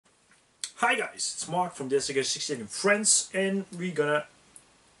Hi guys, it's Mark from DSG68 in France, and we're gonna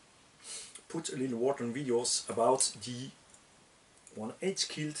put a little word on videos about the 1/8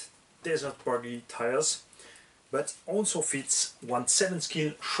 scale desert buggy tires, but also fits 1/7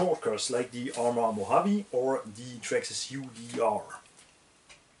 scale short cars like the Arma Mojave or the Traxxas UDR.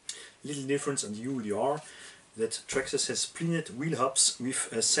 Little difference on the UDR that Traxxas has splinted wheel hubs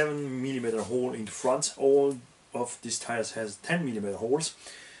with a 7mm hole in the front. All of these tires has 10mm holes.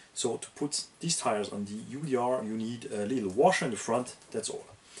 So to put these tires on the UDR you need a little washer in the front, that's all.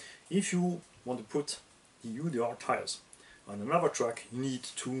 If you want to put the UDR tires on another truck you need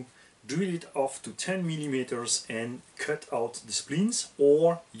to drill it off to 10mm and cut out the splines,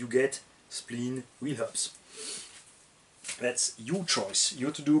 or you get spline wheel hubs. That's your choice,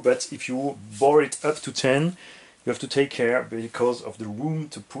 you to do, but if you bore it up to 10 you have to take care because of the room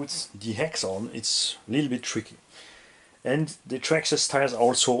to put the hex on. It's a little bit tricky. And the Traxxas tires are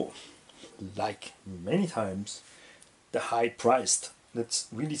also, like many times, the high priced. That's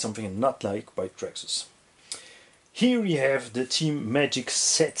really something I not like by Traxxas. Here we have the Team Magic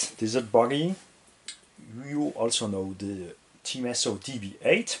set Desert Buggy. You also know the Team SO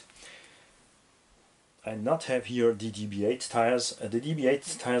DB8. I not have here the DB8 tires. The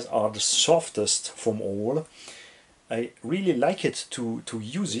DB8 tires are the softest from all. I really like it to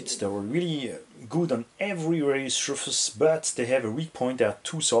use it. They were really good on every surface, but they have a weak point. They are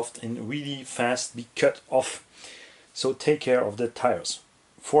too soft and really fast be cut off. So take care of the tires.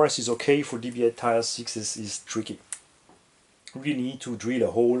 4S is okay for DB8 tires, 6S is tricky. Really need to drill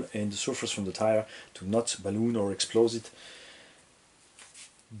a hole in the surface from the tire to not balloon or explode it.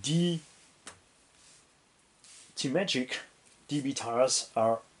 The T-Magic DB tires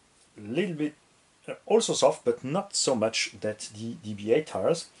are a little bit also soft, but not so much that the DB8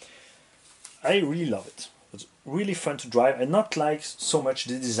 tires. I really love it. It's really fun to drive. I not like so much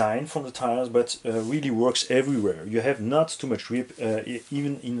the design from the tires, but really works everywhere. You have not too much grip,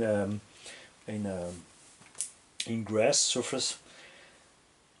 even in grass surface.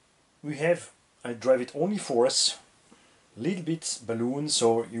 I drive it only 4S, little bit balloon,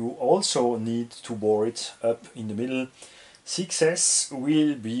 so you also need to bore it up in the middle. 6S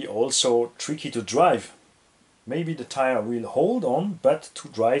will be also tricky to drive. Maybe the tire will hold on, but to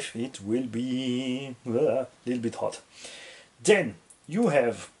drive it will be a little bit hot. Then you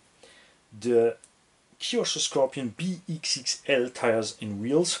have the Kyosho Scorpion BXXL tires and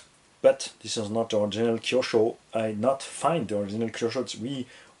wheels, but this is not the original Kyosho. I not find the original Kyosho.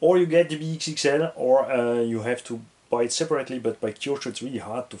 Or you get the BXXL, or you have to buy it separately, but by Kyosho it's really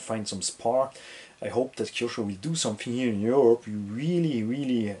hard to find some spar. I hope that Kyosho will do something here in Europe. You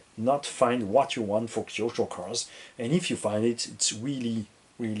really not find what you want for Kyosho cars, and if you find it, it's really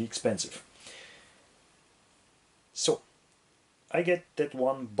expensive. So I get that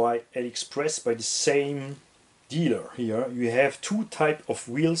one by AliExpress by the same dealer here. You have 2 types of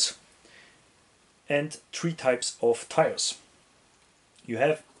wheels and 3 types of tires. You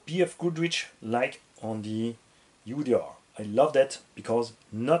have BF Goodrich like on the UDR. I love that because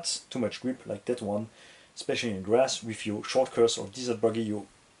not too much grip like that one, especially in grass. With your short curves or desert buggy, you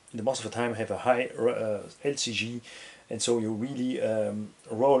in the most of the time have a high LCG, and so you really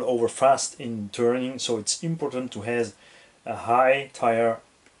roll over fast in turning. So it's important to have a high tire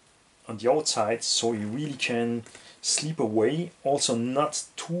on the outside, so you really can slip away. Also, not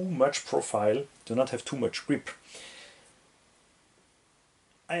too much profile, do not have too much grip.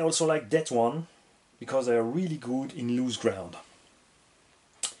 I also like that one because they are really good in loose ground.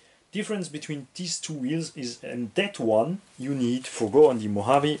 Difference between these 2 wheels is, and that one you need for go on the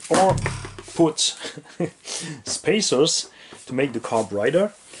Mojave or put spacers to make the car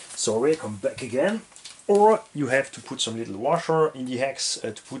brighter. Sorry, I come back again. Or you have to put some little washer in the hex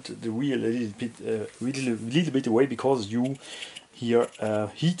to put the wheel a little bit away, because you here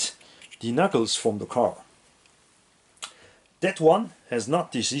heat the knuckles from the car. That one has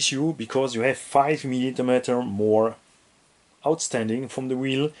not this issue because you have 5mm more outstanding from the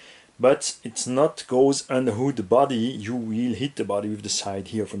wheel, but it's not goes under the body. You will hit the body with the side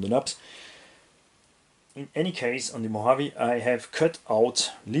here from the knobs. In any case, on the Mojave I have cut out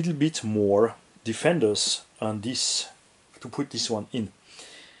a little bit more defenders on this to put this one in.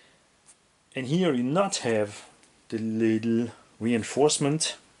 And here you not have the little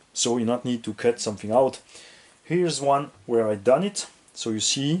reinforcement, so you not need to cut something out. Here's one where I done it, so you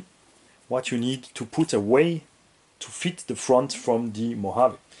see what you need to put away to fit the front from the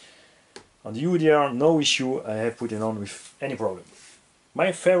Mojave. On the UDR, no issue, I have put it on with any problem.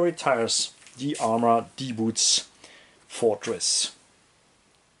 My favorite tires, the Arma D-Boots Fortress.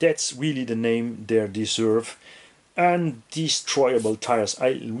 That's really the name they deserve. undestroyable tires.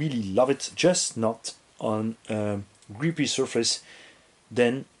 I really love it, just not on grippy surface,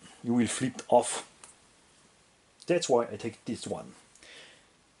 then you will flip off. That's why I take this one.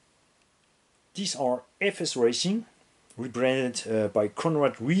 These are FS Racing, rebranded by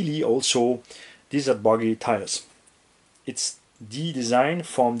Conrad, really also Desert Buggy tires. It's the design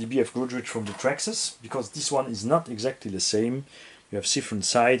from the BF Goodrich from the Traxxas, because this one is not exactly the same. You have different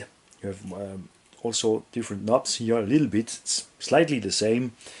side, you have also different knobs here a little bit, it's slightly the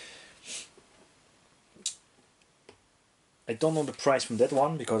same. I don't know the price from that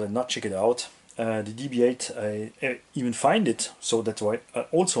one because I not check it out. The DB8 I even find it, so that's why I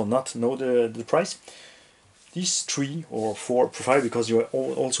also not know the price. These 3 or 4 profile, because you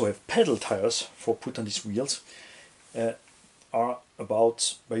also have pedal tires for put on these wheels, are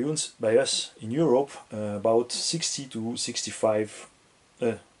about by us in Europe about 60 to 65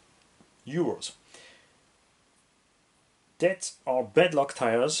 euros. That are bedlock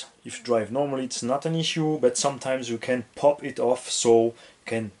tires. If you drive normally it's not an issue, but sometimes you can pop it off, so you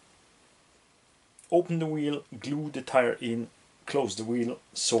can open the wheel, glue the tire in, close the wheel,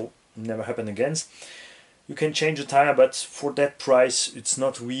 so never happen again. You can change the tire, but for that price it's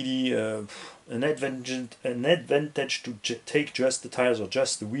not really an advantage to take just the tires or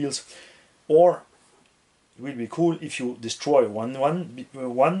just the wheels. Or it will be cool if you destroy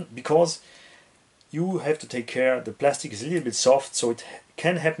one because you have to take care. The plastic is a little bit soft, so it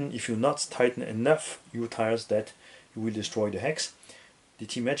can happen if you not tighten enough your tires that you will destroy the hex. The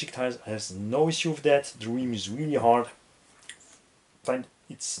T-Magic tires has no issue with that. The rim is really hard. Find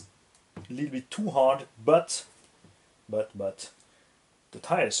it's a little bit too hard, but the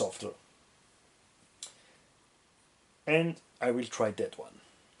tire is softer. And I will try that one.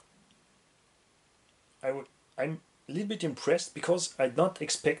 I'm a little bit impressed because I not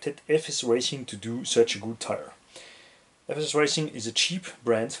expected FS Racing to do such a good tire. FS Racing is a cheap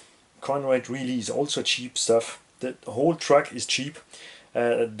brand. Conrad really is also cheap stuff. The whole truck is cheap.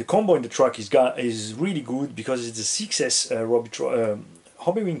 The combo in the truck is really good because it's a 6S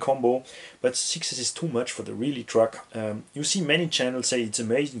hobby wing combo, but 6S is too much for the really truck. You see many channels say it's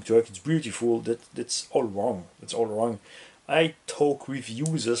amazing truck, it's beautiful. That's all wrong. That's all wrong. I talk with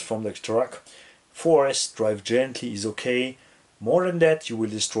users from the truck. 4S drive gently is okay. More than that you will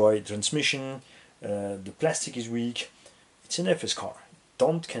destroy the transmission. The plastic is weak. It's an FS car.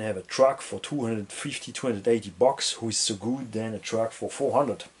 Don't can have a truck for 250, 280 bucks who is so good than a truck for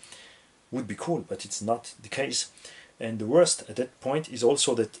 400. Would be cool, but it's not the case. And the worst at that point is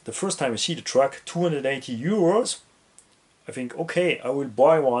also that the first time I see the truck, 280 euros, I think, okay, I will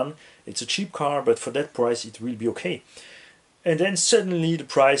buy one. It's a cheap car, but for that price it will be okay. And then suddenly the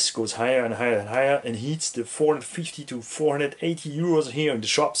price goes higher and higher and higher and hits the 450 to 480 euros here in the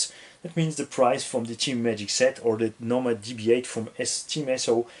shops. That means the price from the Team Magic set or the Nomad DB8 from Team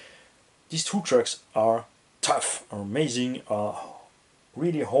SO. These two trucks are tough, are amazing, are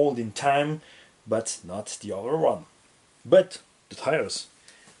really holding time, but not the other one. But the tires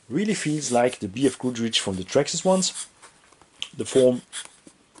really feels like the BF Goodrich from the Traxxas ones. The form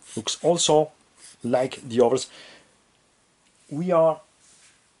looks also like the others. I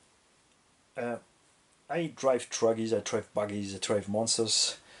drive truggies, I drive buggies, I drive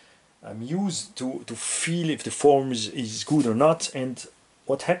monsters. I'm used to feel if the form is good or not, and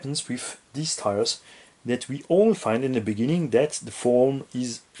what happens with these tires that we all find in the beginning that the form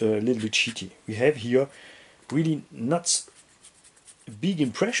is a little bit shitty. We have here really not a big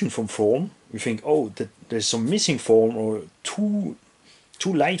impression from form. We think, oh, that there's some missing form or too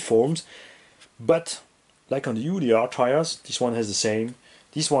light forms, but like on the UDR tires, this one has the same,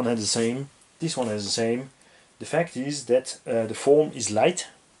 this one has the same, this one has the same. The fact is that the form is light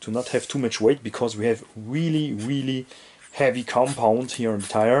to not have too much weight because we have really heavy compound here on the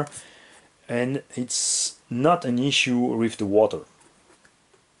tire, and it's not an issue with the water.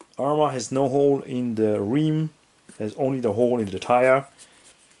 Arma has no hole in the rim, has only the hole in the tire.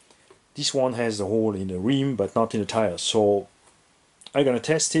 This one has the hole in the rim but not in the tire, so I'm gonna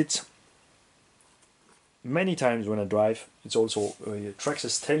test it many times when I drive. It's also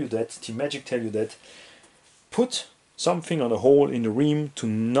Traxxas tell you that, Team Magic tell you that. Put something on the hole in the rim to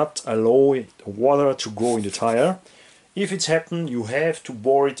not allow the water to go in the tire. If it's happened, you have to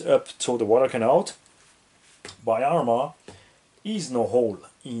bore it up so the water can out. By Arma is no hole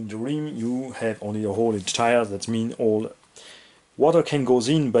in the rim, you have only a hole in the tire. That means all water can goes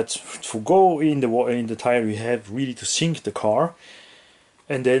in, but to go in the tire you have really to sink the car.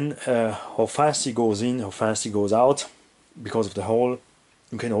 And then how fast it goes in, how fast it goes out, because of the hole.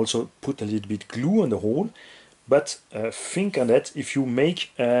 You can also put a little bit glue on the hole, but think on that. If you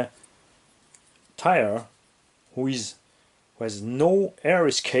make a tire who has no air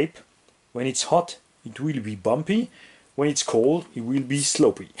escape. When it's hot, it will be bumpy. When it's cold, it will be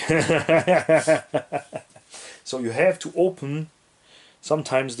slopey. So you have to open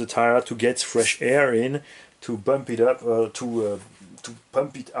sometimes the tire to get fresh air in, to bump it up, to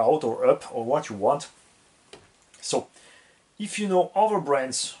pump it out or up, or what you want. So if you know other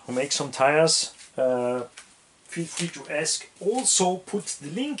brands who make some tires, feel free to ask. Also put the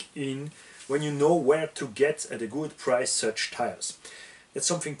link in when you know where to get at a good price such tires. That's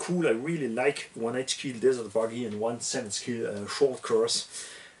something cool. I really like 1/8 keel desert buggy and 1/7 keel short course.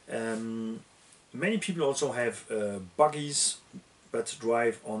 Many people also have buggies but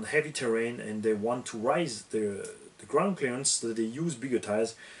drive on heavy terrain and they want to rise the ground clearance, so they use bigger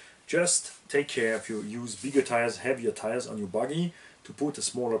tires. Just take care if you use bigger tires, heavier tires on your buggy, to put a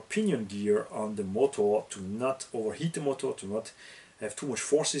smaller pinion gear on the motor to not overheat the motor, to not have too much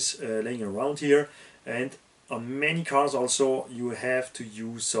forces laying around here. And on many cars also you have to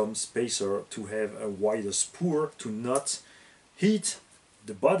use some spacer to have a wider spur to not heat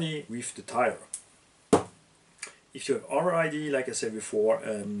the body with the tire. If you have other idea, like I said before,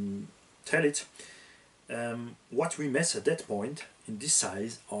 tell it. What we miss at that point in this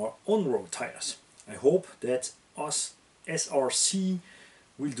size are on-road tires. I hope that us SRC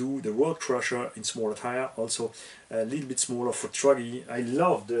will do the road crusher in smaller tire, also a little bit smaller for truggy. I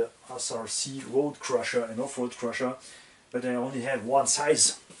love the SRC road crusher and off-road crusher, but I only have one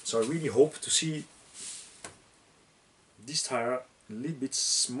size, so I really hope to see this tire a little bit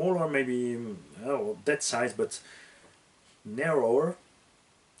smaller, maybe that size, but narrower.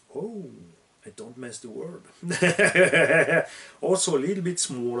 Oh, I don't mess the word. Also a little bit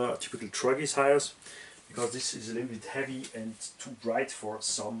smaller, typical truggy tires, because this is a little bit heavy and too bright for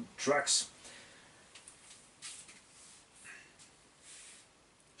some trucks.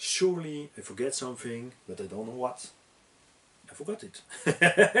 Surely I forget something, but I don't know what. I forgot it.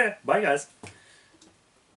 Bye guys.